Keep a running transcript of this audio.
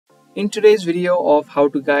In today's video of how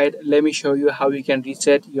to guide, let me show you how you can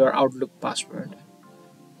reset your Outlook password.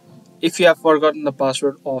 If you have forgotten the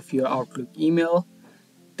password of your Outlook email,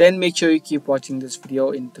 then make sure you keep watching this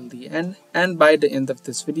video until the end, and by the end of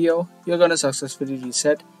this video, you're gonna successfully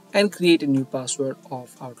reset and create a new password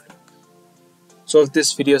of Outlook. So if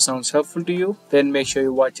this video sounds helpful to you, then make sure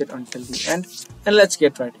you watch it until the end, and let's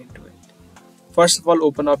get right into it. First of all,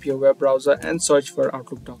 open up your web browser and search for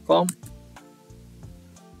outlook.com.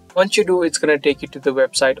 Once you do, it's going to take you to the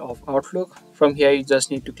website of Outlook. From here, you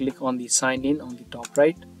just need to click on the sign in on the top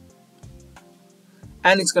right,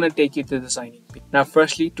 and it's going to take you to the sign in page. Now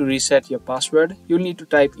firstly, to reset your password, you'll need to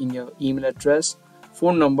type in your email address,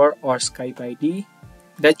 phone number or Skype ID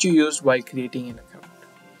that you used while creating an account.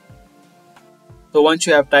 So once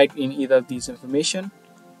you have typed in either of these information,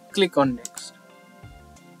 click on next.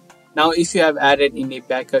 Now if you have added in a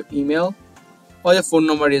backup email or your phone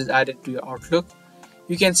number is added to your Outlook,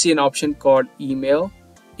 you can see an option called email.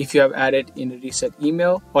 If you have added in a reset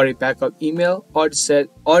email or a backup email, or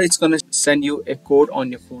it's going to send you a code on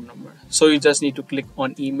your phone number. So you just need to click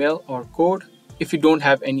on email or code. If you don't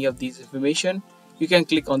have any of these information, you can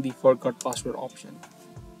click on the forgot password option.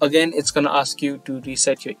 Again, it's going to ask you to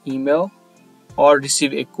reset your email or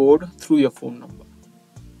receive a code through your phone number.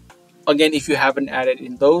 Again, if you haven't added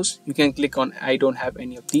in those, you can click on I don't have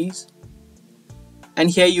any of these. And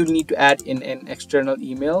here you need to add in an external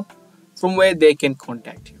email from where they can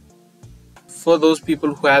contact you. For those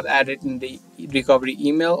people who have added in the recovery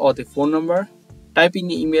email or the phone number, type in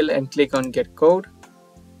the email and click on get code,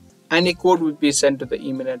 and a code will be sent to the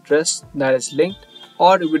email address that is linked,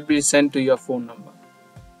 or it will be sent to your phone number.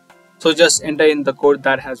 So just enter in the code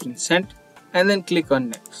that has been sent and then click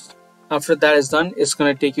on next. After that is done, it's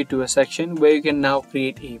going to take you to a section where you can now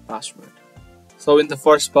create a password. So in the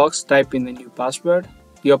first box, type in the new password.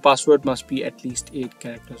 Your password must be at least 8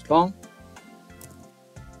 characters long.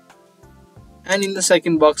 And in the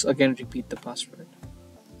second box, again repeat the password.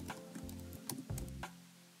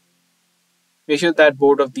 Make sure that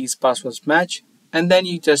both of these passwords match, and then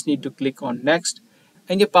you just need to click on next,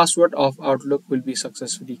 and your password of Outlook will be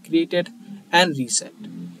successfully created and reset.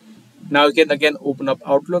 Now you can again open up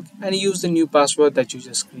Outlook and use the new password that you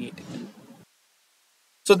just created.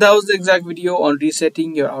 So that was the exact video on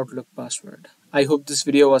resetting your Outlook password. I hope this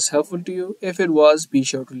video was helpful to you. If it was, be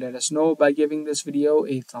sure to let us know by giving this video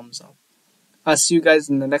a thumbs up. I'll see you guys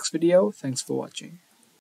in the next video. Thanks for watching.